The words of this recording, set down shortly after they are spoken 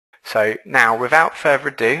So now, without further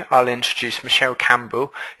ado, I'll introduce Michelle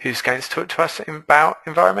Campbell, who's going to talk to us about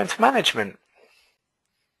environmental management.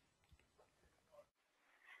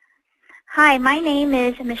 Hi, my name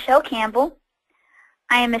is Michelle Campbell.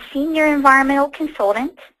 I am a senior environmental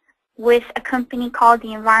consultant with a company called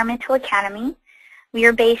the Environmental Academy. We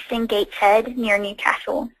are based in Gateshead near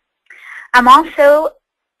Newcastle. I'm also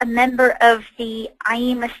a member of the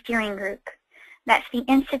IEMA Steering Group. That's the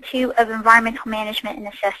Institute of Environmental Management and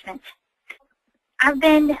Assessment. I've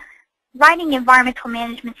been writing environmental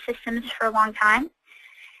management systems for a long time,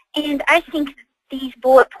 and I think these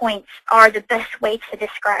bullet points are the best way to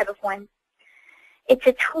describe one. It's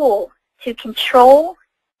a tool to control,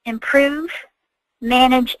 improve,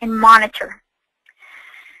 manage, and monitor.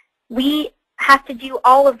 We have to do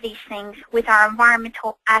all of these things with our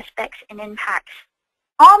environmental aspects and impacts.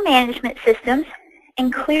 All management systems,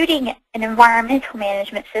 including an environmental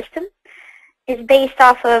management system, is based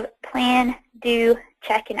off of plan, do,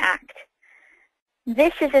 check, and act.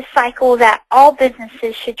 This is a cycle that all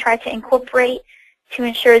businesses should try to incorporate to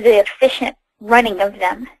ensure the efficient running of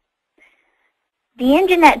them. The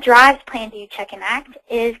engine that drives plan, do, check, and act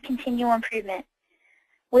is continual improvement.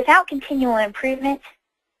 Without continual improvement,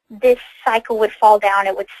 this cycle would fall down,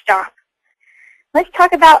 it would stop. Let's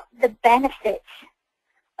talk about the benefits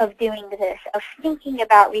of doing this, of thinking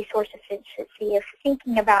about resource efficiency, of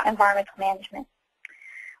thinking about environmental management.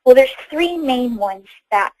 Well, there's three main ones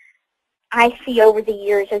that I see over the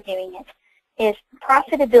years of doing it, is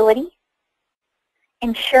profitability,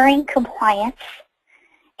 ensuring compliance,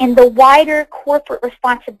 and the wider corporate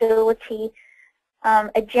responsibility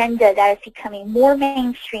agenda that is becoming more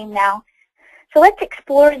mainstream now. So let's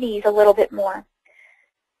explore these a little bit more.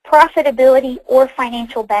 Profitability or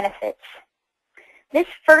financial benefits. This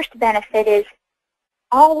first benefit is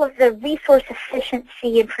all of the resource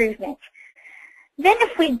efficiency improvements. Then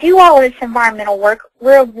if we do all of this environmental work,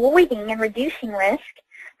 we're avoiding and reducing risk,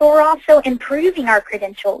 but we're also improving our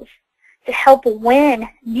credentials to help win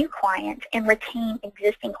new clients and retain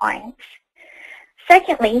existing clients.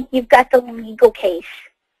 Secondly, you've got the legal case.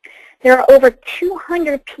 There are over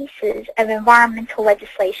 200 pieces of environmental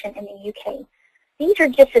legislation in the UK. These are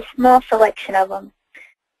just a small selection of them.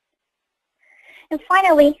 And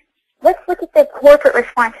finally, let's look at the corporate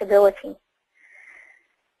responsibility.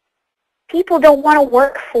 People don't want to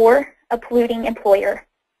work for a polluting employer,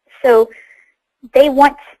 so they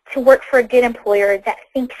want to work for a good employer that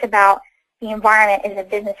thinks about the environment as a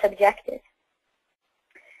business objective.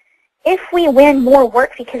 If we win more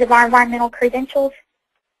work because of our environmental credentials,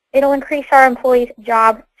 it'll increase our employees'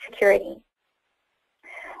 job security.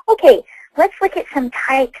 Okay, let's look at some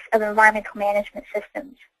types of environmental management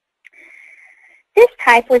systems. This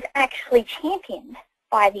type was actually championed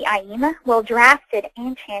by the IEMA, well drafted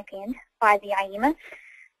and championed by the IEMA.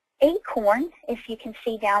 ACORN, if you can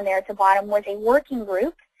see down there at the bottom, was a working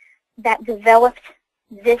group that developed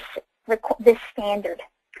this standard.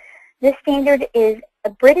 This standard is a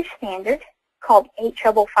British standard called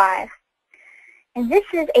 8555. And this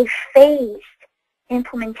is a phased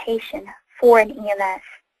implementation for an EMS.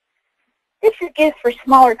 This is good for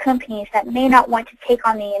smaller companies that may not want to take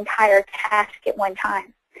on the entire task at one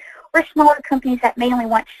time, or smaller companies that may only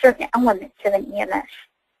want certain elements of an EMS.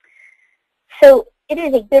 So it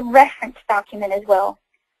is a good reference document as well.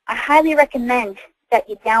 I highly recommend that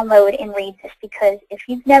you download and read this, because if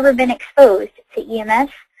you've never been exposed to EMS,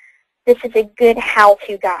 this is a good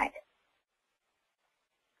how-to guide.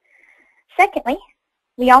 Secondly,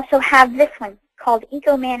 we also have this one called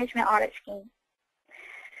Eco Management Audit Scheme.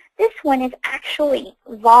 This one is actually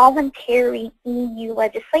voluntary EU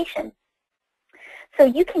legislation. So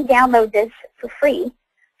you can download this for free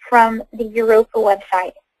from the Europa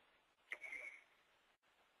website.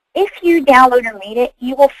 If you download and read it,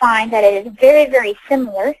 you will find that it is very, very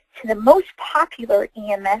similar to the most popular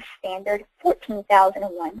EMS standard,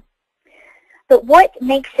 14001. But what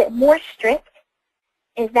makes it more strict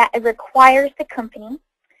is that it requires the company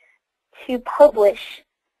to publish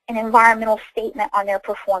an environmental statement on their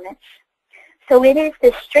performance. So it is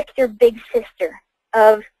the stricter big sister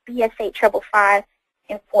of BS 8555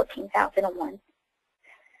 and 14001.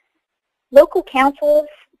 Local councils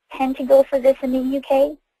tend to go for this in the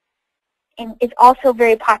UK, and it's also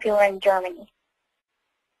very popular in Germany.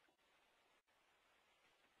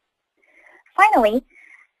 Finally,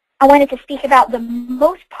 I wanted to speak about the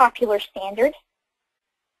most popular standard,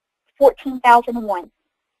 14001.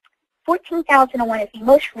 14001 is the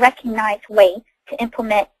most recognized way to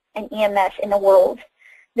implement an EMS in the world.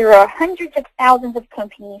 There are hundreds of thousands of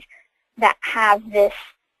companies that have this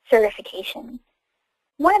certification.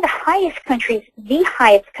 One of the highest countries, the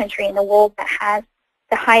highest country in the world that has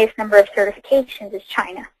the highest number of certifications is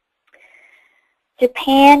China.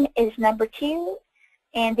 Japan is number 2,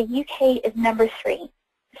 and the UK is number 3.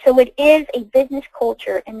 So it is a business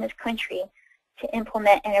culture in this country to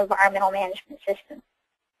implement an environmental management system.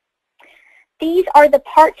 These are the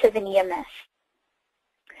parts of an EMS.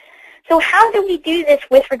 So how do we do this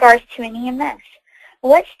with regards to an EMS?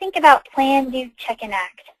 Well, let's think about plan, do, check, and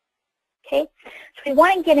act. Okay? So we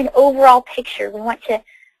want to get an overall picture. We want to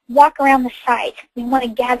walk around the site. We want to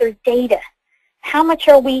gather data. How much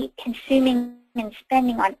are we consuming and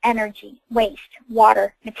spending on energy, waste,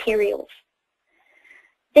 water, materials?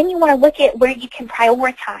 Then you want to look at where you can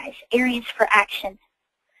prioritize areas for action.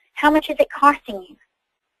 How much is it costing you?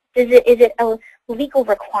 Is it a legal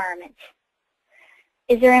requirement?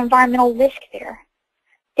 Is there environmental risk there?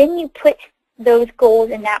 Then you put those goals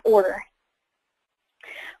in that order.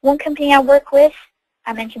 One company I work with,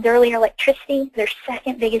 I mentioned earlier, electricity, their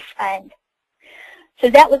second biggest spend. So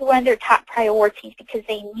that was one of their top priorities because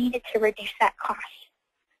they needed to reduce that cost.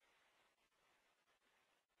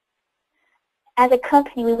 As a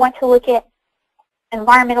company, we want to look at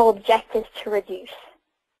environmental objectives to reduce.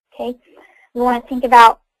 Okay? We want to think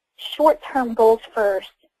about short-term goals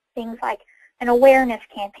first, things like an awareness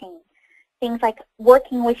campaign, things like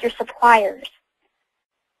working with your suppliers.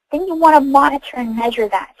 Then you want to monitor and measure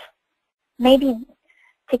that, maybe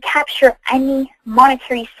to capture any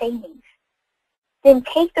monetary savings. Then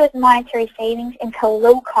take those monetary savings into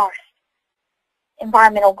low-cost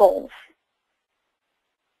environmental goals.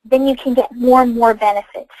 Then you can get more and more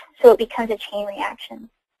benefits, so it becomes a chain reaction.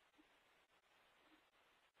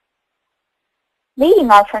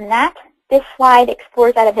 Leading on from that, this slide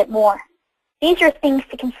explores that a bit more. These are things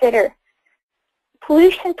to consider.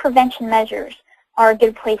 Pollution prevention measures are a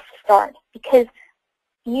good place to start because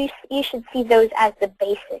you should see those as the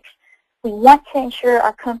basics. We want to ensure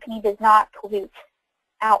our company does not pollute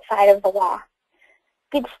outside of the law.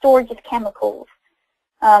 Good storage of chemicals,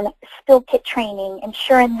 spill kit training,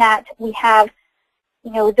 ensuring that we have,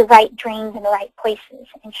 the right drains in the right places,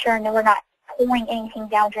 ensuring that we're not pouring anything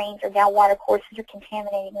down drains or down water courses or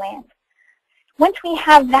contaminating land. Once we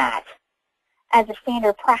have that as a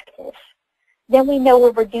standard practice, then we know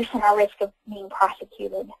we're reducing our risk of being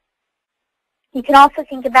prosecuted. You can also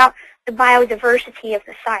think about the biodiversity of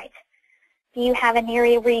the site. Do you have an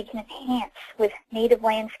area where you can enhance with native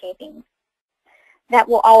landscaping? That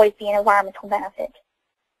will always be an environmental benefit.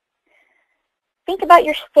 Think about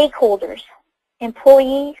your stakeholders.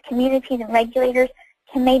 Employees, communities, and regulators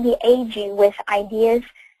can maybe aid you with ideas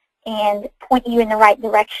and point you in the right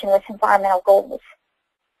direction with environmental goals.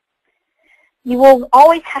 You will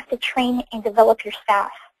always have to train and develop your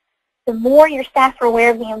staff. The more your staff are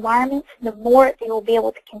aware of the environment, the more they will be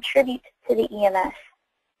able to contribute to the EMS.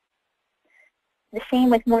 The same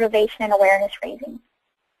with motivation and awareness raising.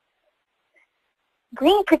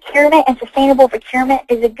 Green procurement and sustainable procurement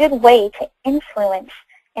is a good way to influence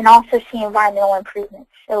and also see environmental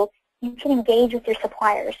improvements. So you can engage with your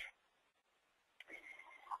suppliers.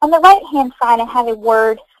 On the right-hand side, I have a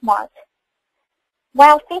word, SMART.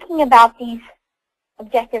 While thinking about these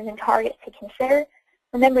objectives and targets to consider,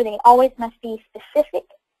 remember they always must be specific,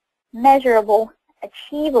 measurable,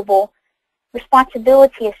 achievable,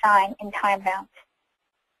 responsibility assigned, and time-bound.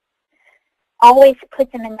 Always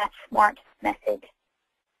put them in that SMART method.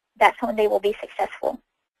 That's when they will be successful.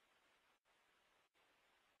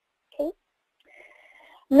 Okay.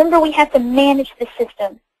 Remember, we have to manage the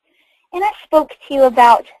system. And I spoke to you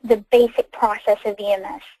about the basic process of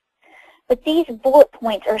EMS. But these bullet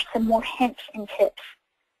points are some more hints and tips.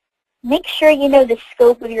 Make sure you know the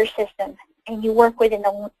scope of your system and you work within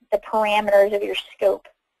the parameters of your scope.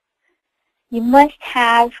 You must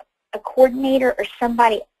have a coordinator or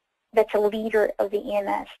somebody that's a leader of the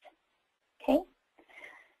EMS. Okay?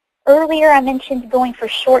 Earlier I mentioned going for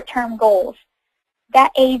short-term goals.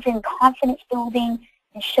 That aids in confidence building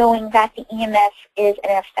and showing that the EMS is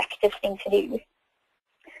an effective thing to do.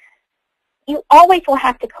 You always will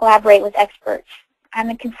have to collaborate with experts. I'm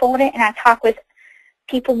a consultant and I talk with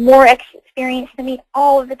people more experienced than me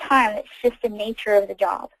all of the time. It's just the nature of the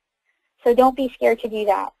job. So don't be scared to do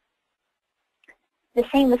that. The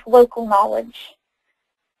same with local knowledge.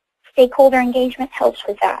 Stakeholder engagement helps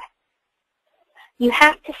with that. You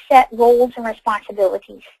have to set roles and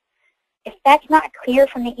responsibilities. If that's not clear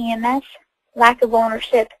from the EMS, lack of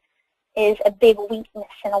ownership is a big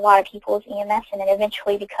weakness in a lot of people's EMS, and it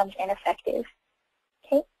eventually becomes ineffective.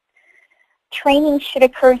 Okay? Training should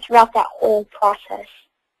occur throughout that whole process.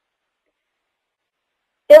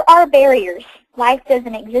 There are barriers. Life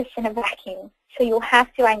doesn't exist in a vacuum, so you'll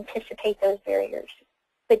have to anticipate those barriers.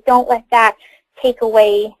 But don't let that take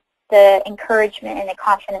away the encouragement and the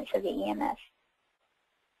confidence of the EMS.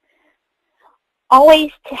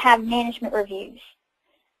 Always to have management reviews.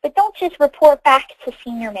 But don't just report back to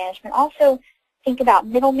senior management. Also think about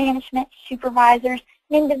middle management, supervisors,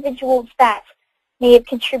 and individuals that may have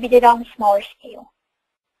contributed on a smaller scale.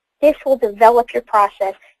 This will develop your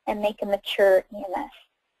process and make a mature EMS.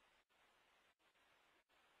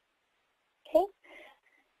 Okay?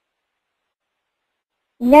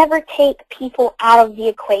 Never take people out of the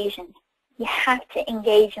equation. You have to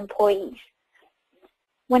engage employees.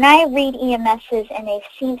 When I read EMSs and they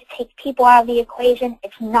seem to take people out of the equation,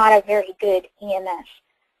 it's not a very good EMS.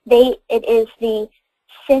 It is the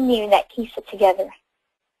sinew that keeps it together.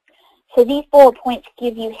 So these bullet points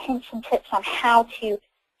give you hints and tips on how to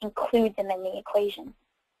include them in the equation.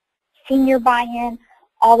 Senior buy-in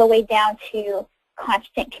all the way down to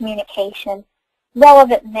constant communication,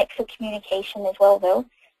 relevant mix of communication as well though.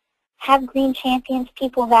 Have green champions,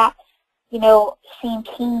 people that, seem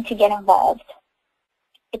keen to get involved.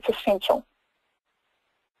 It's essential.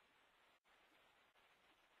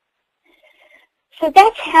 So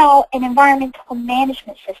that's how an environmental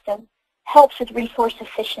management system helps with resource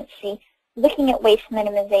efficiency, looking at waste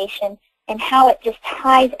minimization, and how it just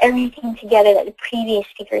ties everything together that the previous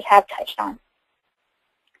speakers have touched on.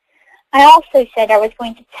 I also said I was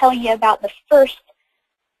going to tell you about the first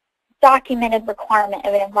documented requirement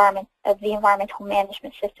of the environmental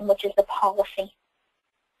management system, which is the policy.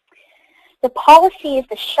 The policy is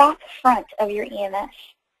the shop front of your EMS.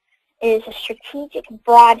 It is a strategic,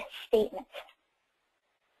 broad statement.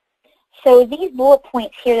 So these bullet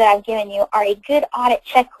points here that I've given you are a good audit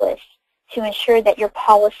checklist to ensure that your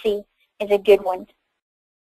policy is a good one